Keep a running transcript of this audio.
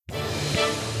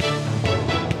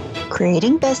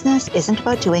Creating business isn't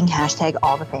about doing hashtag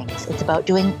all the things. It's about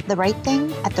doing the right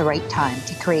thing at the right time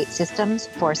to create systems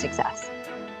for success.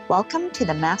 Welcome to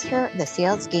the Master the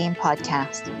Sales Game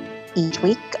podcast. Each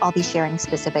week, I'll be sharing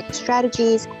specific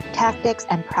strategies, tactics,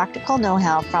 and practical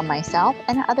know-how from myself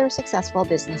and other successful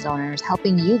business owners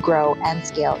helping you grow and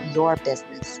scale your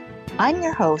business. I'm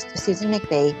your host, Susan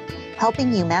McVeigh,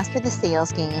 helping you master the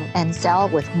sales game and sell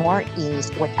with more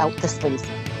ease without the sleaze.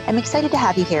 I'm excited to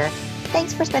have you here.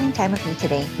 Thanks for spending time with me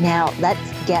today. Now, let's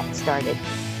get started.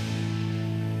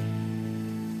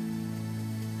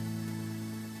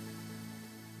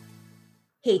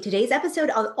 Hey, today's episode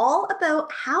is all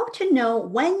about how to know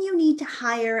when you need to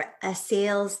hire a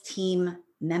sales team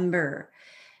member.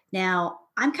 Now,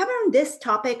 I'm covering this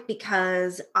topic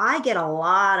because I get a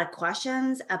lot of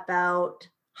questions about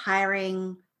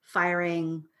hiring,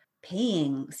 firing,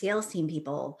 paying sales team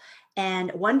people,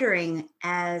 and wondering,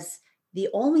 as the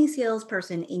only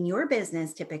salesperson in your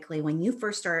business, typically when you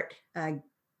first start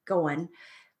going,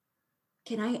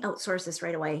 can I outsource this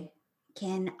right away?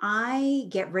 Can I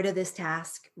get rid of this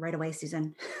task right away,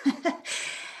 Susan?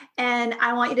 And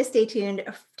I want you to stay tuned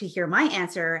to hear my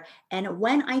answer and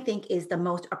when I think is the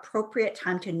most appropriate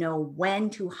time to know when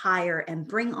to hire and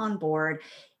bring on board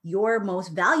your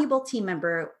most valuable team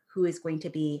member who is going to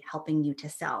be helping you to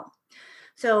sell.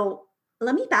 So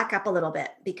let me back up a little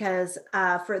bit because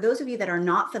for those of you that are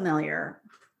not familiar,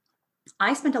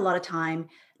 I spent a lot of time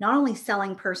not only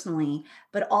selling personally,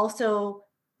 but also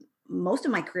most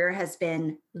of my career has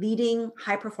been leading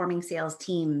high-performing sales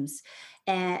teams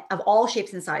of all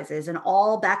shapes and sizes and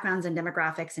all backgrounds and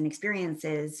demographics and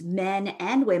experiences, men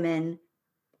and women,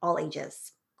 all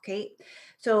ages. Okay.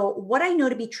 So what I know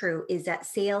to be true is that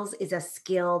sales is a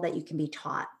skill that you can be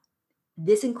taught.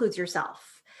 This includes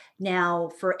yourself. Now,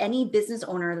 for any business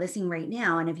owner listening right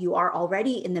now, and if you are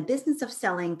already in the business of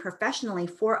selling professionally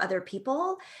for other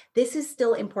people, this is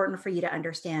still important for you to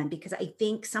understand, because I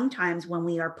think sometimes when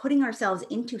we are putting ourselves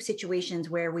into situations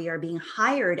where we are being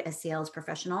hired as sales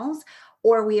professionals,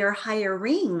 or we are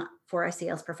hiring for a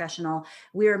sales professional,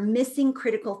 we are missing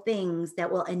critical things that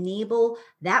will enable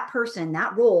that person,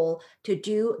 that role, to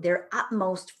do their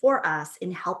utmost for us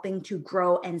in helping to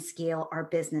grow and scale our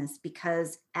business.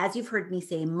 Because as you've heard me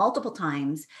say multiple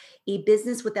times, a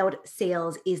business without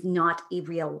sales is not a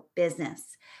real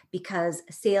business, because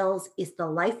sales is the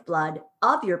lifeblood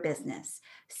of your business.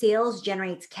 Sales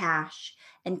generates cash,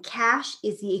 and cash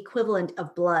is the equivalent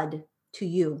of blood to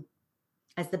you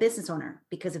as the business owner,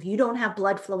 because if you don't have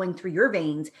blood flowing through your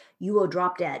veins, you will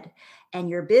drop dead. And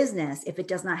your business, if it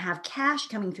does not have cash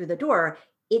coming through the door,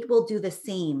 it will do the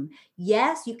same.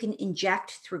 Yes, you can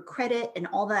inject through credit and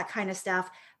all that kind of stuff,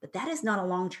 but that is not a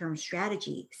long-term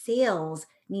strategy. Sales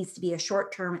needs to be a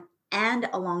short-term and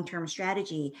a long-term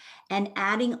strategy. And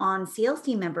adding on sales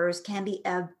team members can be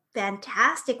a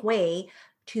fantastic way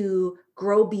to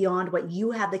grow beyond what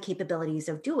you have the capabilities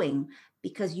of doing,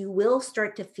 because you will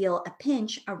start to feel a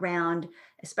pinch around,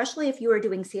 especially if you are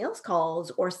doing sales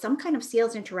calls or some kind of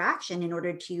sales interaction in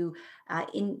order to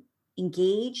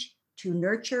engage, to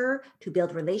nurture, to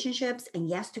build relationships, and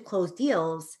yes, to close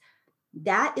deals.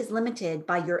 That is limited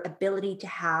by your ability to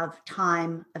have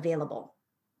time available.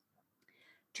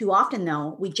 Too often,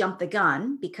 though, we jump the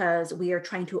gun because we are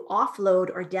trying to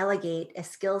offload or delegate a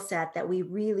skill set that we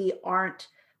really aren't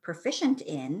proficient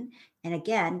in. And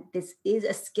again, this is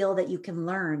a skill that you can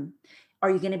learn.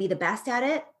 Are you going to be the best at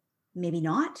it? Maybe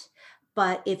not.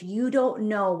 But if you don't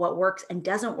know what works and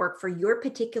doesn't work for your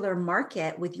particular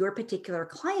market with your particular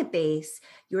client base,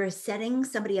 you're setting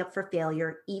somebody up for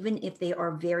failure, even if they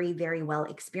are very, very well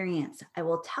experienced. I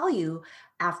will tell you,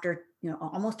 after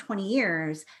almost 20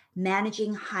 years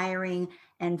managing, hiring,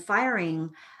 and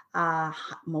firing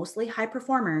mostly high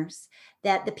performers,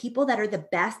 that the people that are the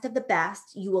best of the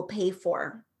best, you will pay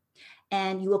for.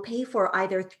 And you will pay for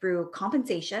either through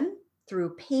compensation,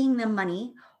 through paying them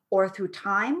money, or through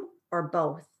time, or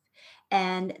both.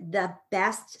 And the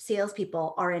best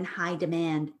salespeople are in high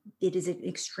demand. It is an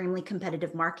extremely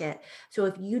competitive market. So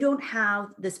if you don't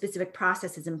have the specific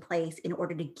processes in place in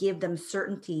order to give them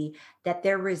certainty that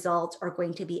their results are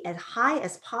going to be as high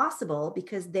as possible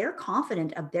because they're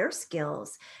confident of their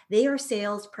skills, they are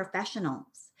sales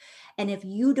professionals. And if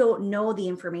you don't know the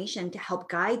information to help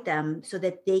guide them so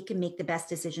that they can make the best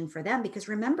decision for them, because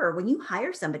remember, when you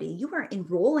hire somebody, you are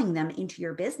enrolling them into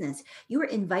your business. You are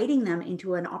inviting them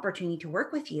into an opportunity to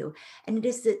work with you. And it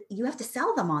is that you have to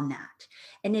sell them on that.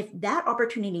 And if that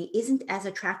opportunity isn't as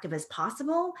attractive as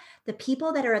possible, the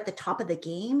people that are at the top of the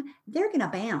game, they're going to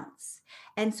bounce.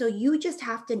 And so you just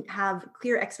have to have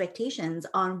clear expectations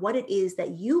on what it is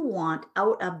that you want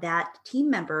out of that team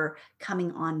member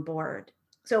coming on board.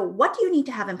 So, what do you need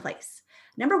to have in place?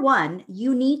 Number one,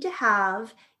 you need to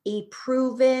have a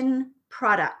proven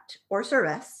product or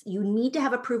service. You need to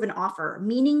have a proven offer,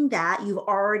 meaning that you've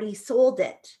already sold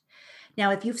it.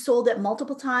 Now, if you've sold it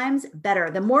multiple times, better.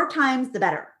 The more times, the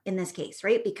better in this case,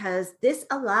 right? Because this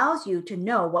allows you to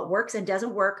know what works and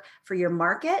doesn't work for your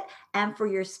market and for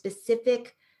your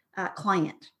specific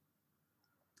client.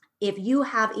 If you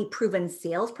have a proven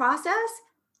sales process,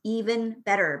 even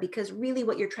better, because really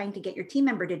what you're trying to get your team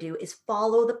member to do is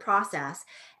follow the process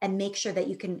and make sure that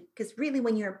you can, because really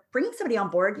when you're bringing somebody on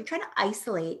board, you're trying to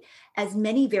isolate as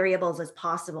many variables as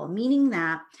possible, meaning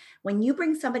that when you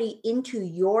bring somebody into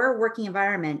your working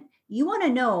environment, you want to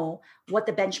know what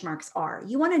the benchmarks are.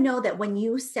 You want to know that when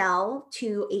you sell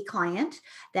to a client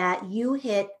that you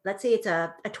hit, let's say it's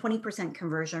a 20%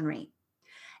 conversion rate.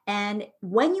 And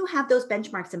when you have those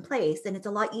benchmarks in place, then it's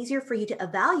a lot easier for you to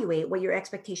evaluate what your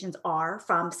expectations are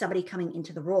from somebody coming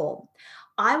into the role.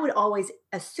 I would always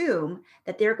assume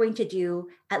that they're going to do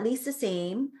at least the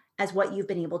same as what you've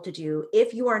been able to do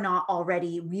if you are not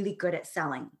already really good at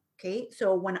selling. Okay.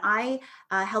 So when I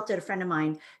helped out a friend of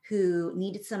mine who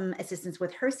needed some assistance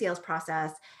with her sales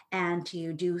process and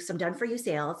to do some done for you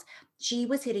sales, she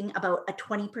was hitting about a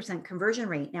 20% conversion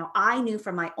rate. Now, I knew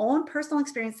from my own personal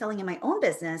experience selling in my own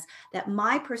business that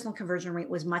my personal conversion rate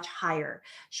was much higher.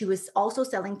 She was also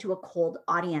selling to a cold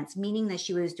audience, meaning that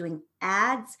she was doing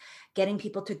ads, getting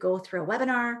people to go through a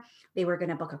webinar. They were going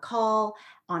to book a call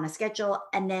on a schedule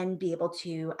and then be able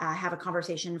to have a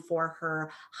conversation for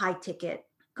her high ticket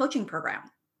coaching program.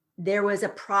 There was a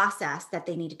process that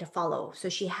they needed to follow. So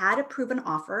she had a proven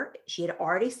offer. She had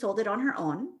already sold it on her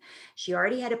own. She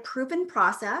already had a proven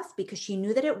process because she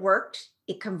knew that it worked.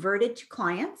 It converted to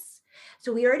clients.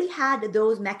 So we already had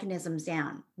those mechanisms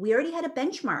down. We already had a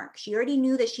benchmark. She already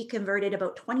knew that she converted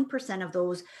about 20% of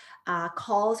those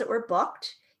calls that were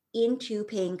booked into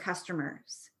paying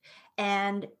customers.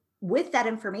 And with that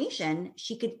information,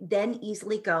 she could then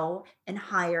easily go and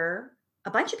hire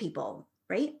a bunch of people,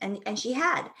 right? And she'd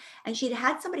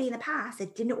had somebody in the past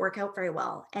that didn't work out very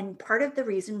well. And part of the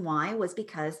reason why was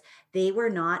because they were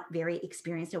not very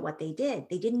experienced at what they did.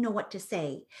 They didn't know what to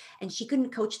say, and she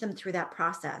couldn't coach them through that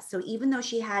process. So even though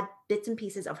she had bits and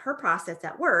pieces of her process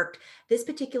that worked, this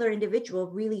particular individual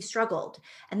really struggled.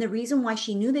 And the reason why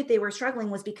she knew that they were struggling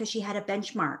was because she had a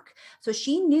benchmark. So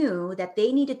she knew that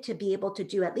they needed to be able to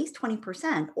do at least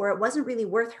 20%, or it wasn't really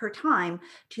worth her time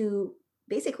to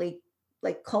basically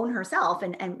like clone herself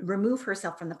and remove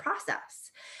herself from the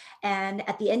process. And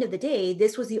at the end of the day,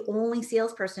 this was the only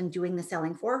salesperson doing the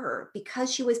selling for her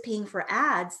because she was paying for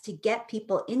ads to get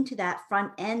people into that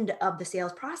front end of the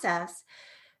sales process.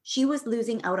 She was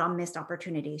losing out on missed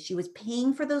opportunities. She was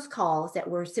paying for those calls that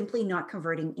were simply not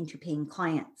converting into paying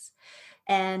clients.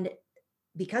 And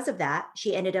because of that,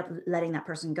 she ended up letting that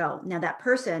person go. Now, that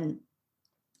person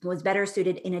was better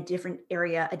suited in a different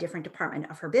area, a different department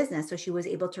of her business. So she was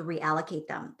able to reallocate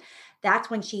them. That's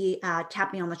when she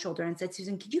tapped me on the shoulder and said,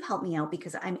 Susan, could you help me out?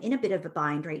 Because I'm in a bit of a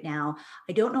bind right now.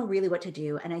 I don't know really what to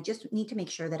do. And I just need to make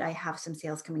sure that I have some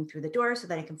sales coming through the door so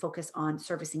that I can focus on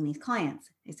servicing these clients.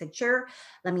 I said, sure,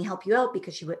 let me help you out,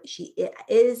 because she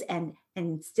is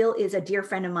and still is a dear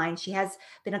friend of mine. She has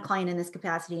been a client in this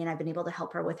capacity, and I've been able to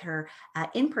help her with her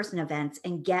in-person events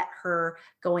and get her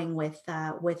going with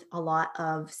a lot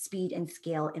of speed and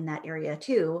scale in that area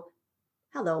too.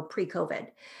 Hello, pre-COVID.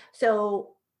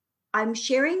 So I'm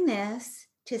sharing this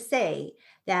to say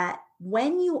that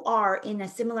when you are in a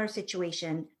similar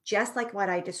situation, just like what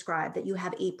I described, that you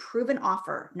have a proven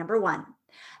offer, number one,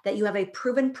 that you have a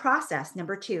proven process,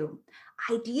 number two.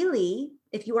 Ideally,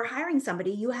 if you are hiring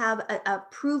somebody, you have a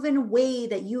proven way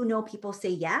that you know people say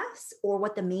yes, or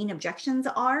what the main objections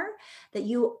are, that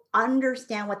you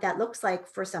understand what that looks like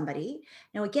for somebody.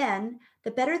 Now, again,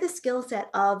 the better the skill set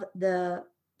of the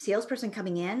salesperson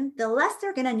coming in, the less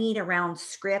they're going to need around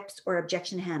scripts or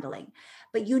objection handling.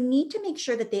 But you need to make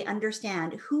sure that they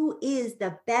understand who is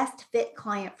the best fit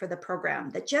client for the program.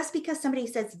 That just because somebody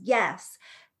says yes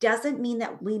doesn't mean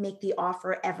that we make the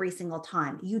offer every single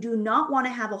time. You do not want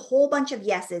to have a whole bunch of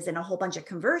yeses and a whole bunch of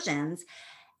conversions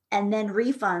and then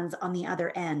refunds on the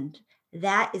other end.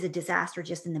 That is a disaster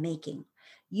just in the making.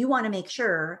 You want to make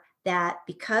sure that,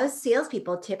 because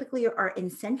salespeople typically are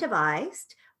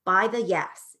incentivized by the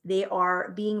yes, they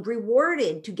are being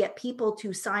rewarded to get people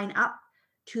to sign up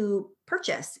to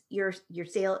purchase your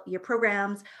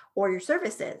programs or your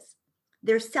services.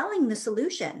 They're selling the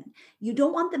solution. You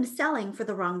don't want them selling for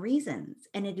the wrong reasons.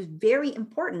 And it is very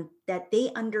important that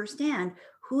they understand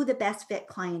who the best fit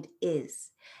client is.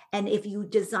 And if you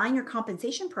design your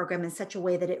compensation program in such a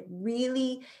way that it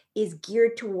really is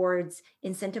geared towards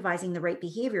incentivizing the right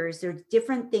behaviors, there's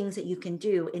different things that you can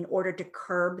do in order to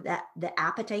curb that the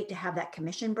appetite to have that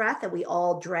commission breath that we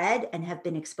all dread and have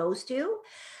been exposed to.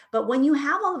 But when you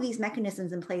have all of these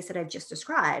mechanisms in place that I've just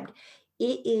described,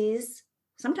 it is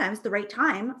sometimes the right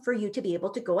time for you to be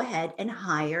able to go ahead and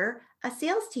hire a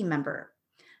sales team member.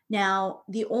 Now,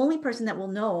 the only person that will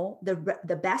know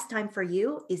the best time for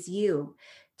you is you.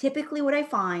 Typically, what I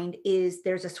find is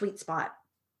there's a sweet spot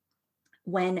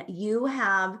when you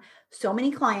have so many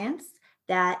clients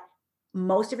that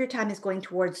most of your time is going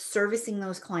towards servicing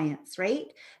those clients, right?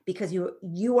 Because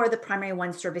you are the primary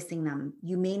one servicing them.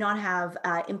 You may not have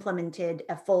implemented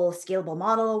a full scalable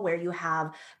model where you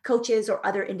have coaches or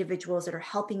other individuals that are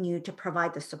helping you to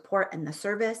provide the support and the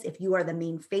service. If you are the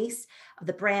main face of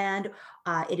the brand,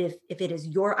 if it is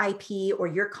your IP or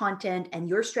your content and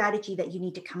your strategy that you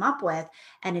need to come up with,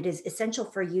 and it is essential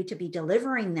for you to be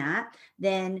delivering that,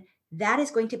 then that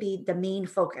is going to be the main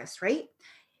focus, right?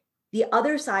 The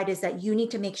other side is that you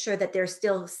need to make sure that there's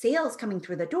still sales coming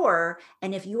through the door.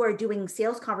 And if you are doing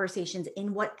sales conversations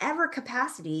in whatever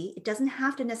capacity, it doesn't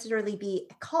have to necessarily be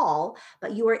a call,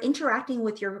 but you are interacting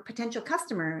with your potential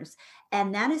customers.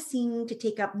 And that is seen to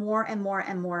take up more and more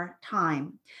and more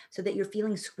time, so that you're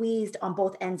feeling squeezed on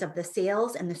both ends of the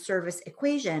sales and the service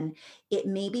equation. It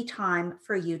may be time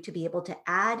for you to be able to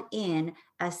add in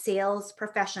a sales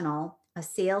professional, a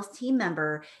sales team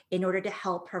member, in order to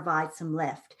help provide some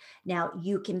lift. Now,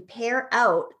 you can pair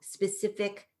out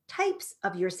specific types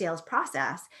of your sales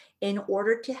process in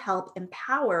order to help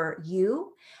empower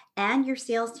you and your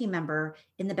sales team member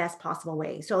in the best possible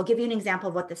way. So, I'll give you an example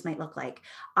of what this might look like.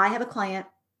 I have a client,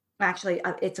 actually,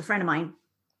 it's a friend of mine,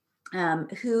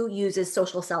 who uses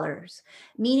social sellers,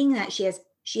 meaning that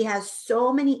she has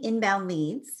so many inbound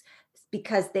leads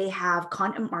because they have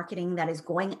content marketing that is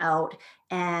going out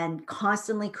and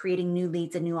constantly creating new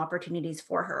leads and new opportunities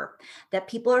for her, that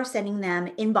people are sending them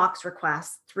inbox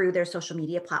requests through their social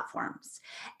media platforms.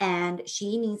 And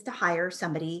she needs to hire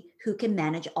somebody who can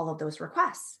manage all of those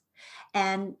requests.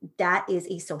 And that is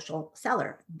a social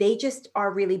seller. They just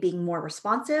are really being more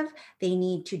responsive. They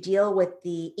need to deal with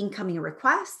the incoming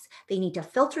requests. They need to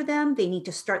filter them. They need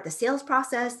to start the sales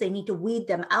process. They need to weed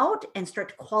them out and start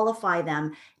to qualify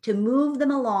them to move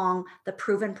them along the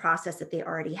proven process that they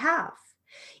already have.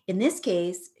 In this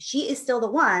case, she is still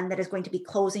the one that is going to be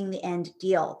closing the end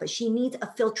deal, but she needs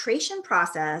a filtration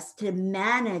process to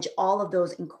manage all of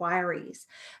those inquiries.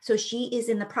 So she is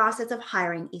in the process of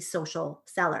hiring a social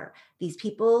seller. These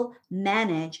people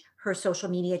manage her social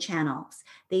media channels.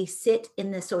 They sit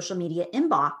in the social media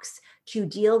inbox to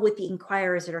deal with the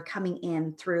inquiries that are coming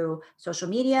in through social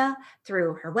media,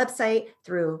 through her website,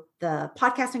 through the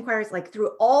podcast inquiries, like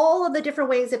through all of the different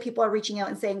ways that people are reaching out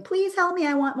and saying, please help me.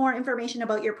 I want more information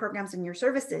about your programs and your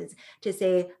services, to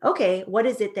say, okay, what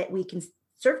is it that we can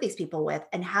serve these people with?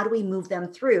 And how do we move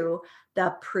them through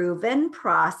the proven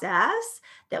process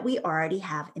that we already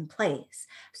have in place?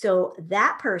 So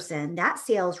that person, that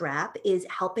sales rep, is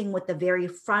helping with the very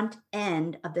front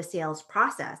end of the sales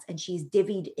process, and she's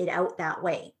divvied it out that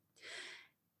way.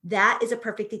 That is a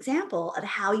perfect example of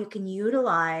how you can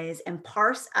utilize and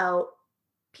parse out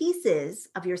pieces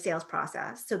of your sales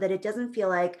process so that it doesn't feel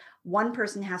like one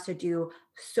person has to do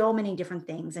so many different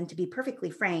things. And to be perfectly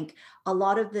frank, a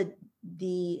lot of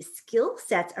the skill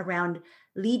sets around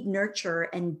lead nurture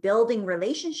and building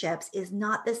relationships is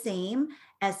not the same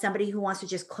as somebody who wants to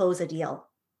just close a deal.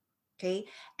 Okay.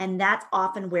 And that's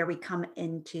often where we come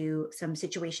into some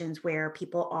situations where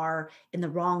people are in the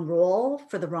wrong role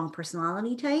for the wrong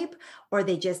personality type, or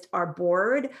they just are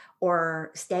bored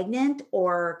or stagnant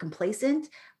or complacent,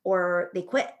 or they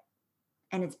quit.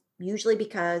 And it's usually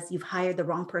because you've hired the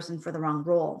wrong person for the wrong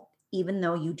role, even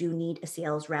though you do need a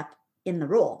sales rep in the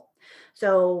role.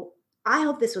 So I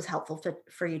hope this was helpful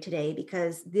for you today,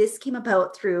 because this came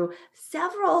about through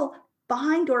several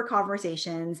behind door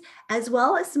conversations, as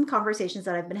well as some conversations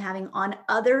that I've been having on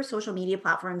other social media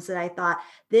platforms, that I thought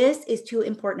this is too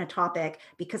important a topic,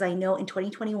 because I know in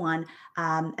 2021,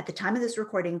 at the time of this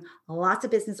recording, lots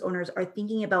of business owners are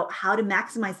thinking about how to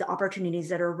maximize the opportunities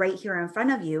that are right here in front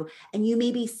of you. And you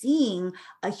may be seeing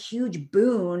a huge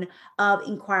boon of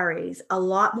inquiries, a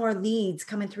lot more leads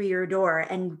coming through your door,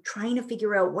 and trying to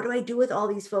figure out, what do I do with all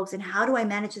these folks, and how do I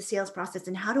manage the sales process,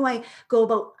 and how do I go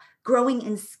about growing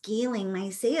and scaling my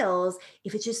sales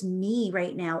if it's just me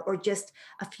right now, or just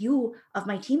a few of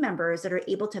my team members that are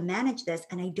able to manage this,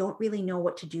 and I don't really know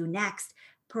what to do next.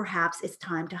 Perhaps it's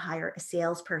time to hire a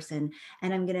salesperson.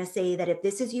 And I'm going to say that if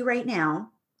this is you right now,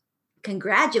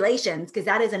 Congratulations, because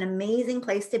that is an amazing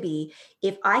place to be.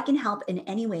 If I can help in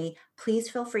any way, please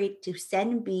feel free to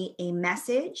send me a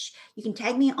message. You can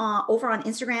tag me over on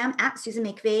Instagram at Susan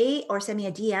McVey or send me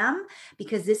a DM,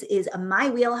 because this is my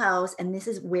wheelhouse and this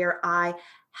is where I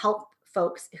help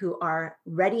folks who are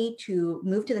ready to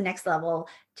move to the next level,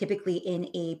 typically in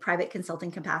a private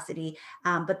consulting capacity.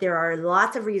 But there are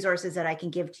lots of resources that I can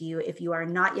give to you if you are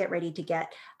not yet ready to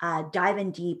dive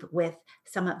in deep with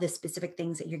some of the specific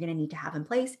things that you're going to need to have in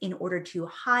place in order to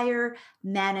hire,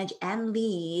 manage, and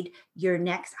lead your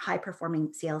next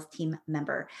high-performing sales team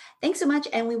member. Thanks so much,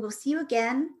 and we will see you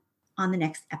again on the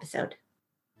next episode.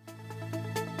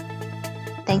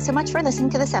 Thanks so much for listening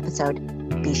to this episode.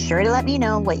 Be sure to let me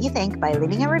know what you think by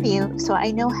leaving a review so I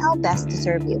know how best to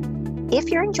serve you. If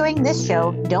you're enjoying this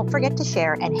show, don't forget to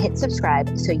share and hit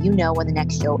subscribe so you know when the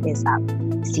next show is up.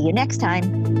 See you next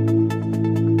time.